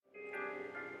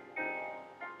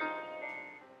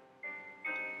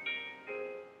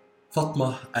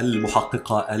فاطمة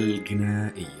المحققة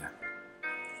الجنائية.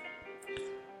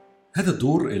 هذا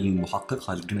الدور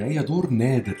المحققة الجنائية دور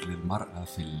نادر للمرأة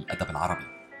في الأدب العربي،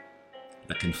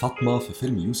 لكن فاطمة في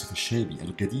فيلم يوسف الشابي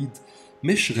الجديد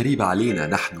مش غريبة علينا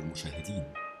نحن المشاهدين.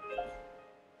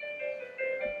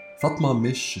 فاطمة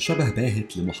مش شبه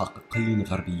باهت لمحققين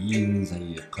غربيين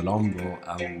زي كولومبو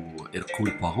أو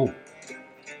إركول بوارو.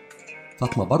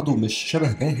 فاطمة برضو مش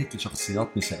شبه باهت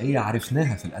لشخصيات نسائية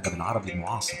عرفناها في الأدب العربي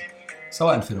المعاصر،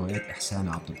 سواء في روايات إحسان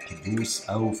عبد القدوس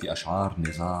أو في أشعار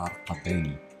نزار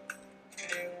قباني.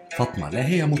 فاطمة لا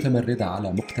هي متمردة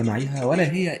على مجتمعها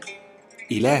ولا هي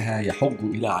إلهة يحج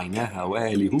إلى عيناها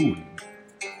والهون.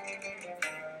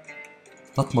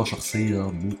 فاطمة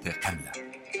شخصية متكاملة،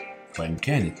 وإن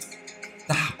كانت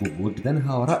تحجب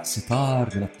وجدانها وراء ستار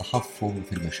من التحفظ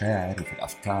في المشاعر وفي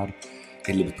الأفكار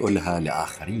اللي بتقولها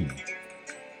لآخرين.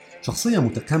 شخصية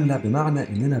متكاملة بمعنى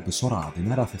إننا بسرعة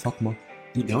بنرى في فاطمة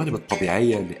الجوانب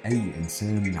الطبيعية لأي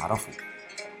إنسان نعرفه.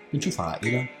 بنشوف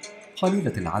عائلة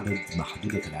قليلة العدد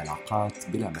محدودة العلاقات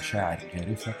بلا مشاعر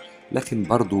جارفة، لكن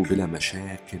برضو بلا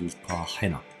مشاكل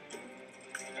طاحنة.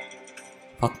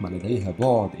 فاطمة لديها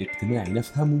بعد اجتماعي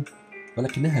نفهمه،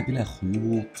 ولكنها بلا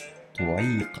خيوط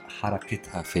تعيق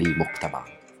حركتها في المجتمع.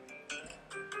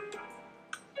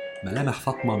 ملامح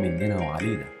فاطمة مننا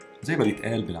وعلينا زي ما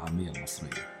بيتقال بالعامية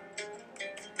المصرية.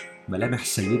 ملامح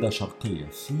سيدة شرقية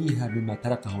فيها مما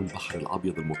تركه البحر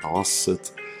الأبيض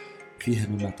المتوسط، فيها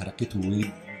مما تركته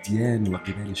وديان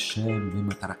وجبال الشام،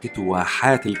 مما تركته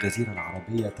واحات الجزيرة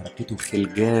العربية، تركته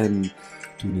خلجان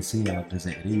تونسية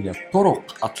وجزائرية،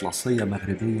 طرق أطلسية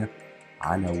مغربية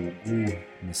على وجوه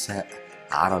نساء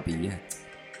عربيات.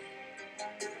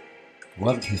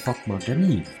 وجه فاطمة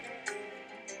جميل،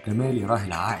 جمال يراه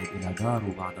العائد إلى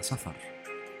داره بعد سفر،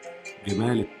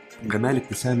 جمال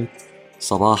ابتسامة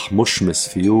صباح مشمس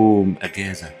في يوم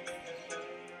أجازة،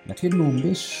 لكنه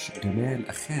مش جمال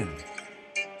أخان،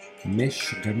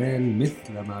 مش جمال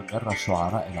مثل ما جرى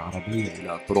الشعراء العربية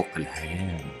إلى طرق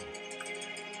الهيام.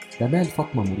 جمال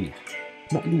فاطمة مريح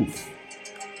مألوف،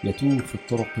 يتوه في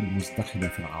الطرق المزدحمة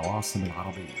في العواصم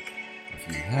العربية.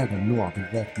 وفي هذا النوع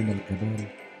بالذات من الجمال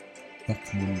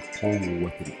تكمن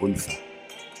قوة الألفة،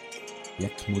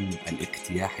 يكمن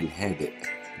الاجتياح الهادئ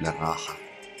للراحة.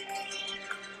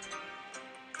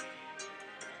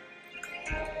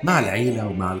 مع العيلة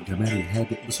ومع الجمال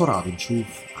الهادئ بسرعة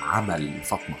بنشوف عمل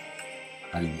فاطمة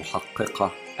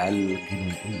المحققة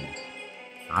الجنائية،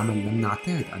 عمل لم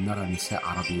نعتاد أن نرى نساء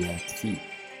عربيات فيه،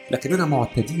 لكننا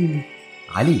معتادين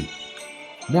عليه.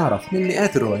 نعرف من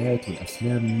مئات الروايات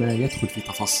والأفلام ما يدخل في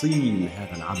تفاصيل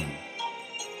هذا العمل.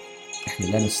 إحنا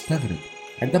لا نستغرب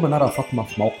عندما نرى فاطمة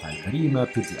في موقع الجريمة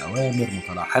بتدي أوامر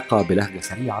متلاحقة بلهجة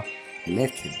سريعة،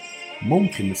 لكن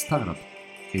ممكن نستغرب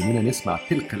إننا نسمع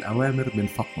تلك الأوامر من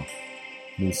فاطمة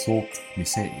من صوت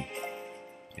نسائي،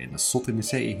 لأن الصوت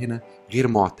النسائي هنا غير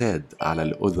معتاد على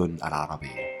الأذن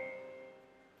العربية.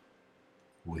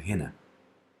 وهنا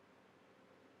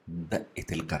دقة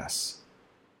الجرس،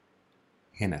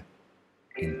 هنا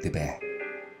انتباه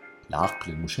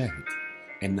لعقل المشاهد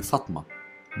إن فاطمة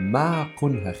مع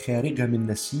كونها خارجة من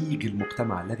نسيج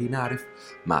المجتمع الذي نعرف،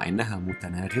 مع إنها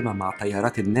متناغمة مع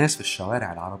تيارات الناس في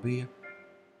الشوارع العربية،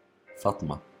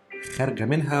 فاطمة خارجة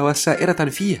منها وسائرة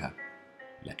فيها،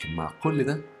 لكن مع كل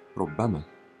ده ربما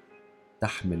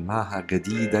تحمل معها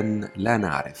جديدا لا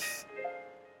نعرف.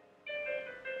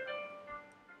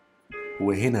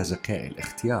 وهنا ذكاء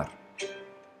الاختيار،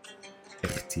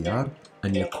 اختيار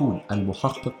أن يكون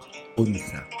المحقق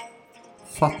أنثى.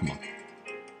 فاطمة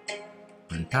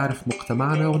من تعرف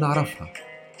مجتمعنا ونعرفها،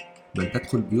 من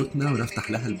تدخل بيوتنا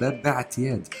ونفتح لها الباب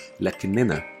باعتياد،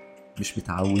 لكننا مش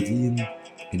متعودين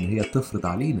إن هي تفرض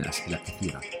علينا أسئلة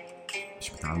كثيرة،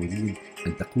 مش متعودين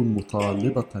أن تكون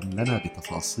مطالبة لنا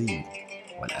بتفاصيل،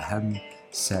 والأهم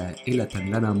سائلة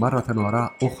لنا مرة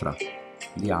وراء أخرى: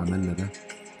 ليه عملنا ده؟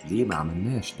 ليه ما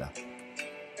عملناش ده؟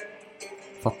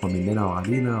 فاطمة مننا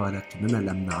وعلينا،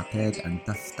 ولكننا لم نعتاد أن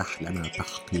تفتح لنا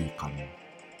تحقيقا.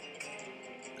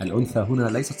 الأنثى هنا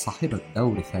ليست صاحبة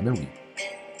دور ثانوي،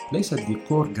 ليست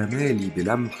ديكور جمالي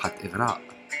بلمحة إغراء،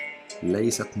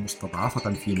 ليست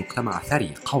مستضعفة في مجتمع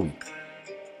ثري قوي.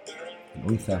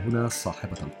 الأنثى هنا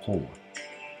صاحبة القوة،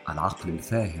 العقل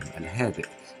الفاهم الهادئ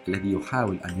الذي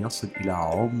يحاول أن يصل إلى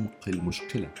عمق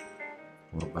المشكلة.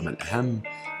 وربما الأهم،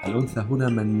 الأنثى هنا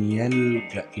من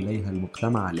يلجأ إليها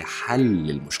المجتمع لحل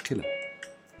المشكلة،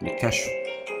 لكشف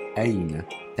أين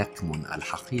تكمن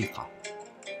الحقيقة.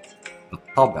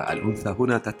 بالطبع الأنثى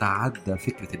هنا تتعدى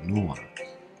فكرة النوع،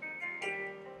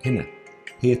 هنا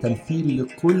هي تمثيل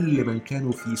لكل من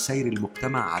كانوا في سير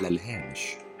المجتمع على الهامش،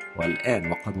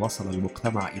 والآن وقد وصل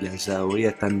المجتمع إلى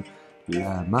زاوية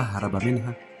لا مهرب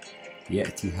منها،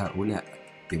 يأتي هؤلاء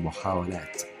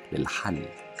بمحاولات للحل.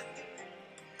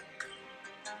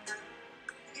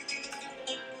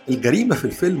 الجريمة في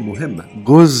الفيلم مهمة،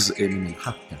 جزء من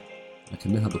الحبكة،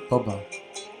 لكنها بالطبع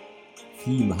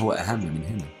فيما هو أهم من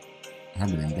هنا،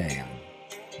 أهم من ده يعني.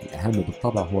 الأهم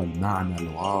بالطبع هو المعنى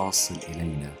الواصل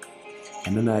إلينا،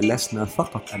 أننا لسنا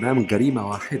فقط أمام جريمة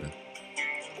واحدة،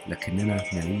 لكننا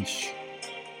نعيش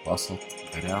وسط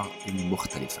جرائم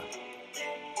مختلفة.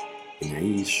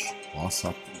 نعيش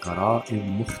وسط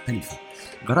جرائم مختلفة،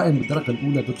 جرائم بالدرجة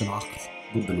الأولى ضد العقل،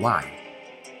 ضد الوعي،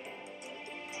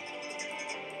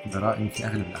 جرائم في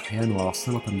أغلب الأحيان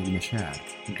واصلة للمشاعر،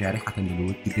 جارحة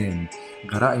للوجدان،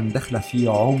 جرائم داخلة في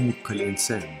عمق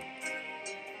الإنسان.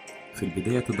 في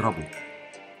البداية تضربه،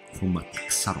 ثم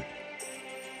تكسره،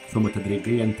 ثم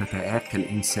تدريجيا تتآكل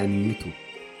إنسانيته.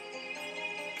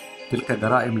 تلك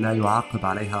جرائم لا يعاقب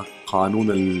عليها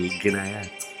قانون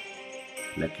الجنايات،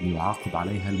 لكن يعاقب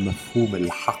عليها المفهوم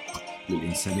الحق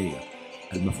للإنسانية،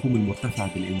 المفهوم المرتفع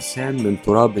بالإنسان من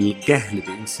تراب الجهل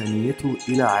بإنسانيته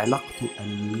إلى علاقته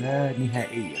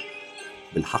اللانهائية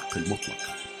بالحق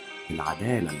المطلق،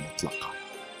 بالعدالة المطلقة.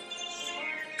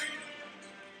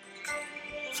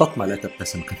 فاطمة لا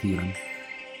تبتسم كثيرا،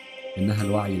 إنها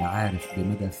الوعي العارف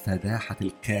بمدى فداحة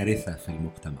الكارثة في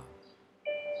المجتمع،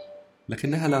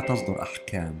 لكنها لا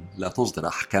تصدر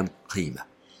أحكام قيمة،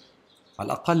 على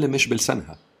الأقل مش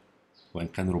بلسانها، وإن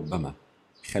كان ربما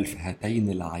خلف هاتين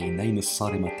العينين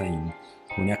الصارمتين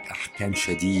هناك أحكام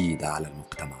شديدة على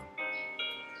المجتمع.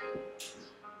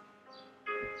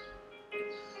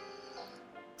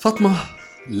 فاطمة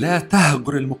لا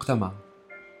تهجر المجتمع،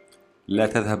 لا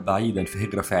تذهب بعيدا في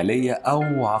هجرة فعلية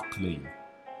أو عقلية.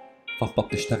 فاطمة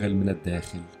بتشتغل من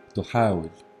الداخل، تحاول،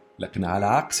 لكن على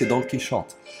عكس دون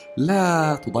كيشوت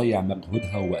لا تضيع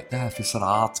مجهودها ووقتها في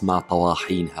صراعات مع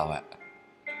طواحين هواء.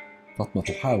 فاطمة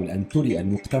تحاول أن تري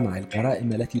المجتمع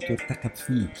الجرائم التي ترتكب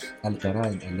فيه،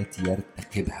 الجرائم التي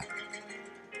يرتكبها.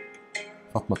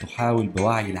 فاطمة تحاول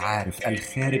بوعي العارف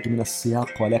الخارج من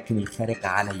السياق ولكن الخارج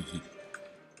عليه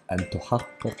أن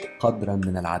تحقق قدرا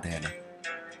من العدالة،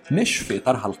 مش في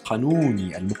إطارها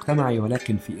القانوني المجتمعي،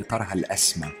 ولكن في إطارها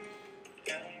الأسمى،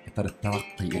 إطار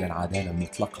الترقي إلى العدالة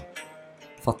المطلقة.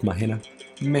 فاطمة هنا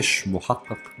مش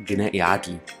محقق جنائي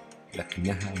عدلي،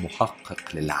 لكنها محقق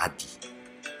للعدل،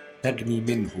 تجني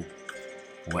منه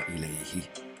وإليه.